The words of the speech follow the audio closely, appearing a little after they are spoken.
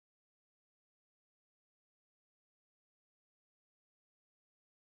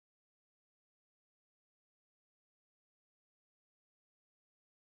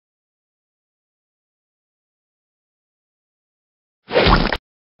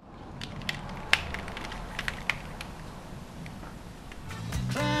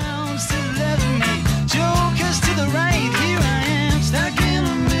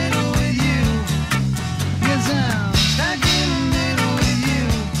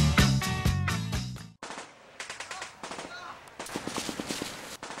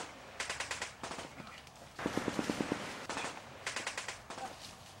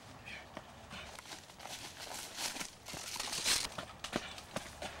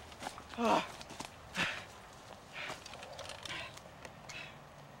Hello?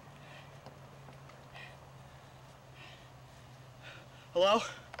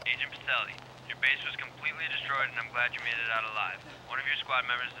 Agent Pacelli, your base was completely destroyed and I'm glad you made it out alive. One of your squad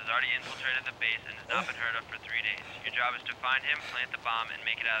members has already infiltrated the base and has not been heard of for 3 days. Your job is to find him, plant the bomb, and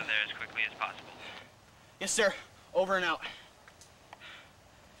make it out of there as quickly as possible. Yes, sir. Over and out.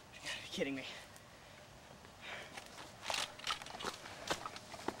 You gotta be kidding me.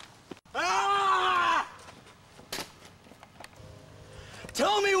 Ah!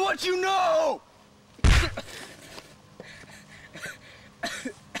 Tell me what you know!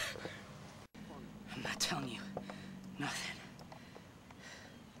 I'm not telling you nothing.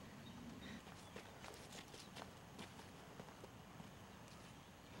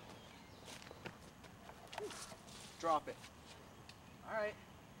 Drop it.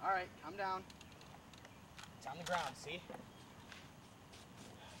 All right, calm down. It's on the ground, see?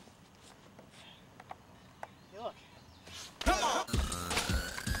 Hey, look. Come on!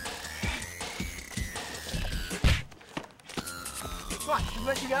 Come on, you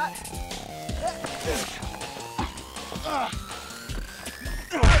bet you got?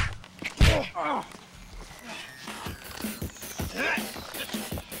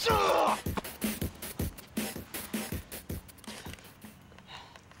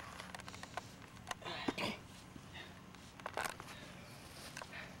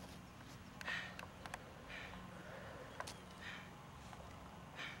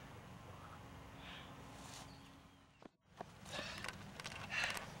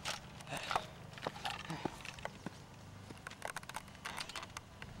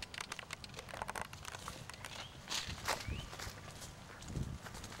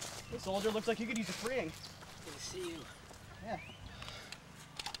 Hey, soldier, looks like you could use a freeing. Good to see you. Yeah.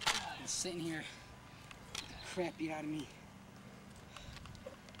 I'm sitting here, crap beat out of me.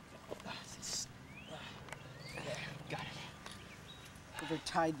 There, got it. Whoever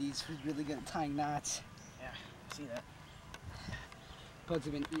tied these was really good at tying knots. Yeah, I see that. Bugs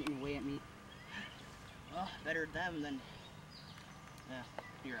have been eating away at me. Well, better them than... Yeah,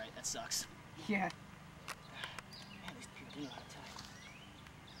 you're right, that sucks. Yeah. Man, these people do know how to tie.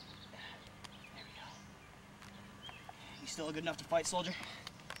 There we go. You still good enough to fight, soldier?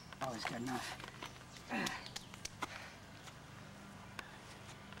 Always good enough. I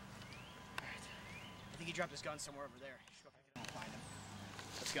think he dropped his gun somewhere over there. You should go pick it up and find him.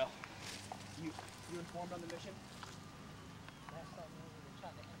 Let's go. You informed on the mission?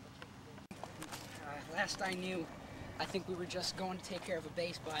 Last I knew, I think we were just going to take care of a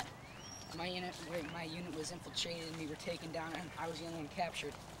base, but my unit was infiltrated and we were taken down, and I was the only one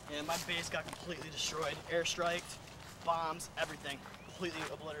captured. Yeah, my base got completely destroyed. Airstriked, bombs, everything. Completely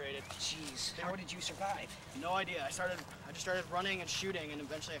obliterated. Jeez, how did you survive? No idea. I just started running and shooting, and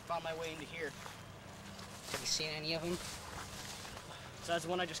eventually I found my way into here. Have you seen any of them? Besides the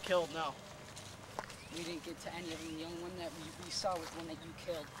one I just killed, no. We didn't get to any of them. The only one that we saw was the one that you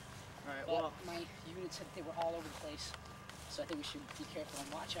killed. All right, But well, my unit said they were all over the place, so I think we should be careful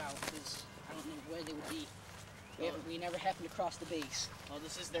and watch out, because I don't know where they would be. We never happened to cross the base. well,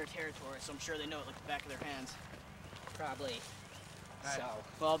 this is their territory, so I'm sure they know it like the back of their hands. Probably. All right. So,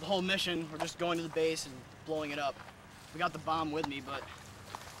 Well, the whole mission, we're just going to the base and blowing it up. We got the bomb with me, but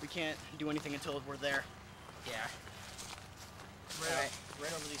we can't do anything until we're there. yeah.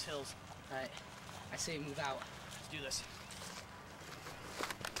 Right over these hills. Alright. I say move out. Let's do this.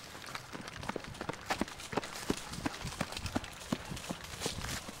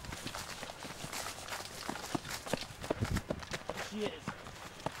 She is.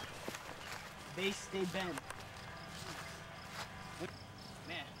 Base stay bend.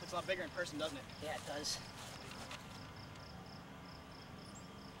 Man, looks a lot bigger in person, doesn't it? Yeah, it does.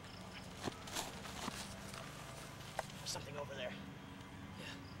 There's something over there. Yeah.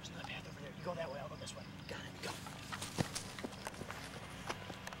 There's another path over there. You go that way, I'll go this way. Got it. Go.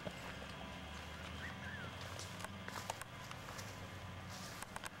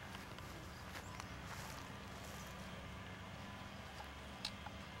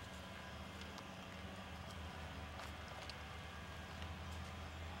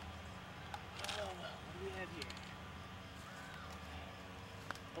 What do we have here?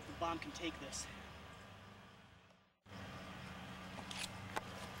 Hope the bomb can take this.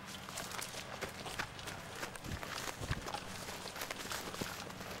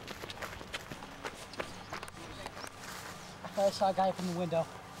 I thought I saw a guy from the window.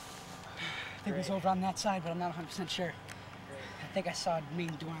 I think he was over on that side, but I'm not 100% sure. Great. I think I saw a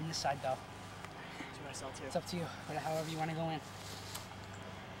main door on this side, though. That's what I saw too. It's up to you, however you want to go in.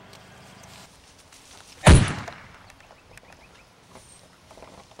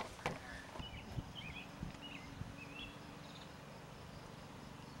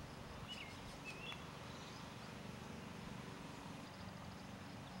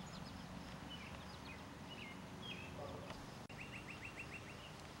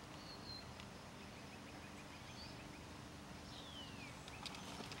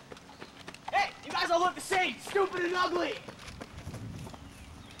 all look the same, stupid and ugly.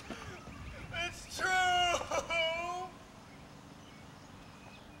 It's true!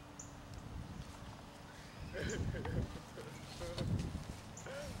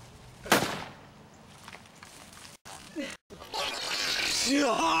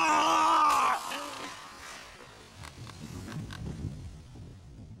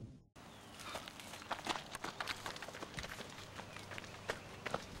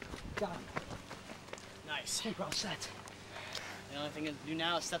 Got him. Nice. I think we're all set. The only thing to do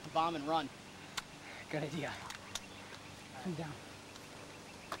now is set the bomb and run. Good idea. Come down.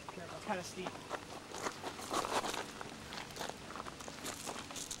 Careful, it's kind of steep.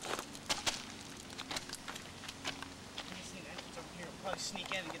 Probably sneak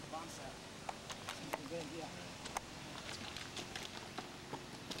in and get the bomb set. Sounds good, yeah.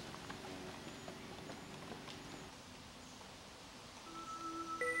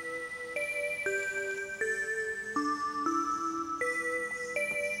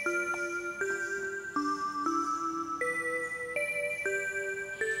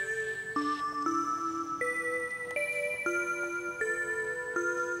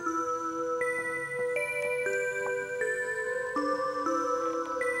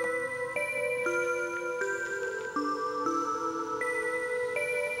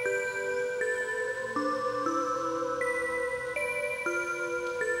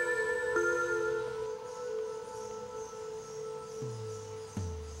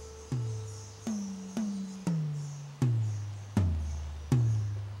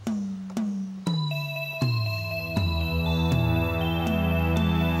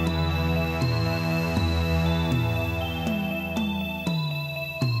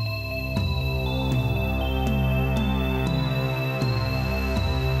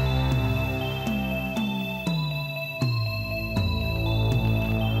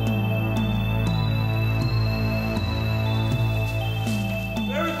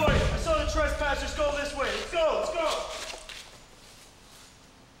 Trespassers, go this way. Let's go, let's go.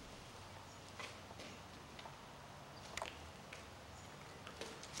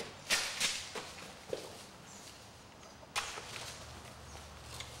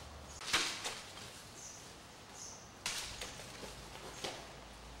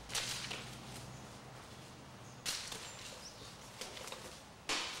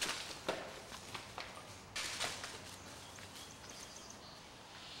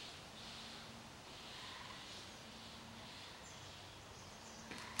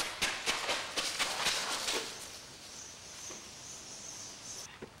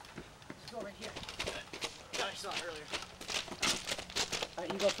 Go right here. Yeah, I saw it earlier. All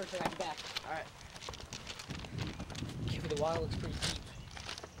right, you go first, I got your back. All right. Careful, the water looks pretty deep.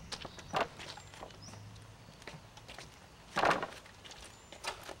 All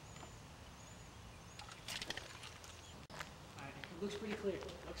right, it looks pretty clear.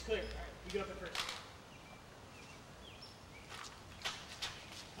 Looks clear. All right, you get up at first.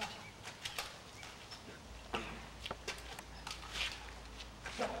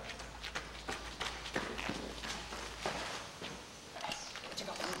 Check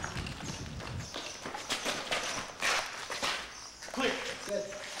out the roof. Clear. Good.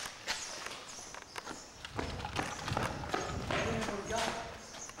 Where did everyone go?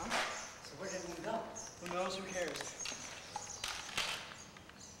 Huh? So where did everyone go? Who knows? Who cares?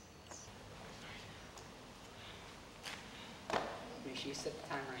 Make sure you set the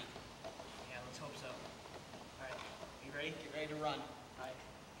time right. Yeah, let's hope so. All right, you ready? Get ready to run. All right,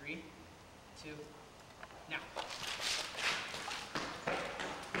 3, 2, now.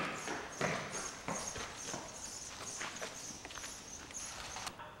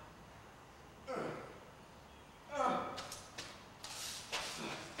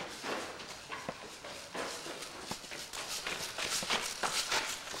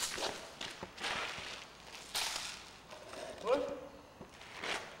 What?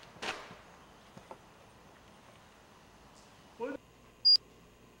 What?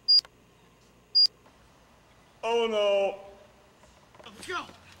 Oh no. Let's go!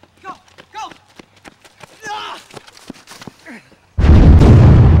 Go! Go! Ah!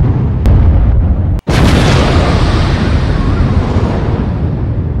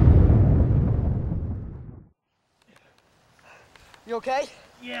 You okay?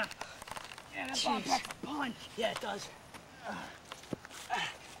 Yeah. Yeah, that bomb packs a punch. Yeah, it does.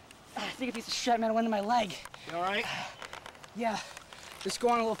 I think a piece of shit might have went in my leg. You all right? Yeah, just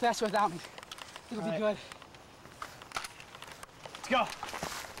going a little faster without me. I think it'll be good. Let's go.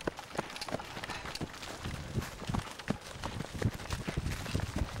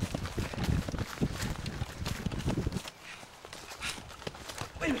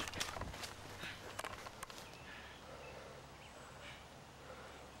 Wait a minute.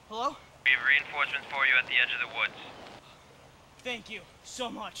 for you at the edge of the woods. Thank you so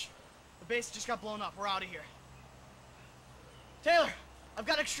much. The base just got blown up. We're out of here. Taylor, I've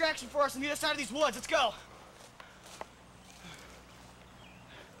got extraction for us on the other side of these woods. Let's go.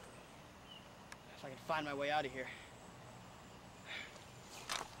 If I can find my way out of here.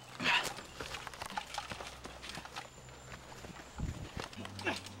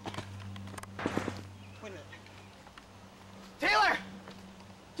 Wait a minute. Taylor!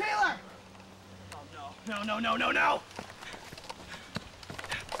 Taylor! Oh, no. No, no, no, no, no!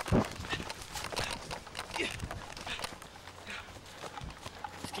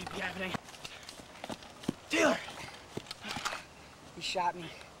 This can't be happening. Taylor! You shot me.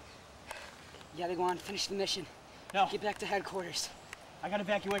 You gotta go on, finish the mission. No. Get back to headquarters. I got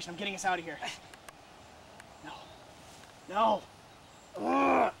evacuation. I'm getting us out of here. No. No!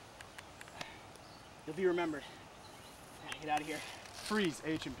 Ugh. You'll be remembered. I gotta get out of here. Freeze,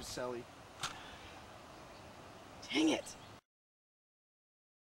 Agent Pacelli. Dang it!